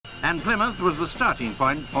and Plymouth was the starting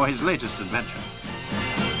point for his latest adventure.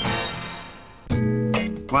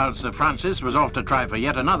 While Sir Francis was off to try for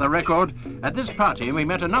yet another record, at this party we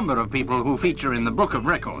met a number of people who feature in the Book of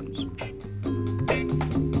Records.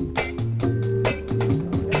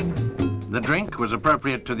 The drink was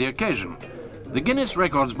appropriate to the occasion. The Guinness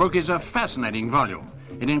Records book is a fascinating volume.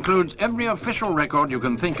 It includes every official record you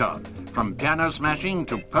can think of, from piano smashing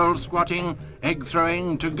to pole squatting, egg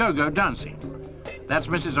throwing to go-go dancing. That's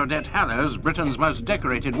Mrs. Odette Hallows, Britain's most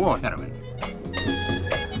decorated war heroine.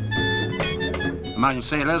 Among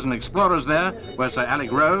sailors and explorers there were Sir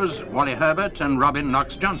Alec Rose, Wally Herbert and Robin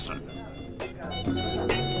Knox Johnston.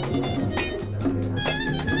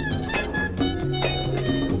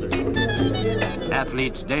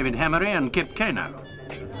 Athletes David Hemery and Kip Keino.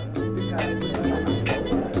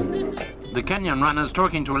 The Kenyan runners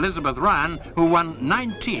talking to Elizabeth Ryan, who won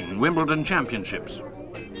 19 Wimbledon championships.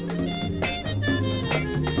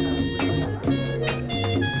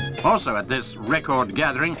 Also at this record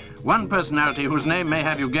gathering, one personality whose name may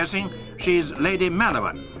have you guessing, she's Lady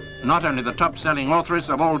Malowan. Not only the top-selling authoress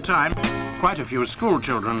of all time, quite a few school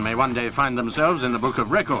children may one day find themselves in the Book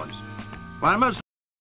of Records. While most